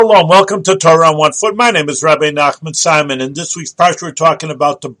Hello and welcome to Torah on One Foot. My name is Rabbi Nachman Simon, and this week's parsha we're talking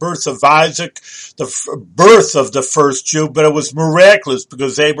about the birth of Isaac, the birth of the first Jew, but it was miraculous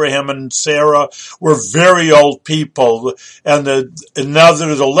because Abraham and Sarah were very old people, and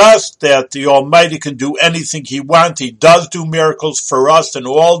nevertheless that the Almighty can do anything He wants. He does do miracles for us and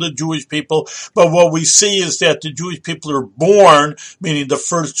all the Jewish people, but what we see is that the Jewish people are born, meaning the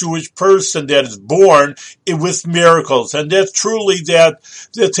first Jewish person that is born, with miracles, and that's truly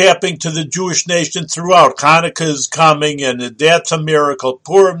that's happening to the Jewish nation throughout. Hanukkah is coming, and that's a miracle.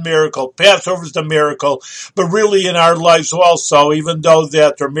 Purim miracle. Passover is a miracle. But really in our lives also, even though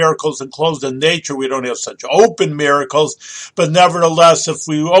that they're miracles enclosed in nature, we don't have such open miracles. But nevertheless, if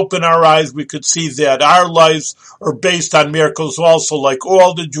we open our eyes, we could see that our lives are based on miracles also, like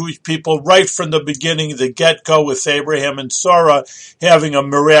all the Jewish people right from the beginning, the get-go with Abraham and Sarah having a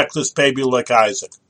miraculous baby like Isaac.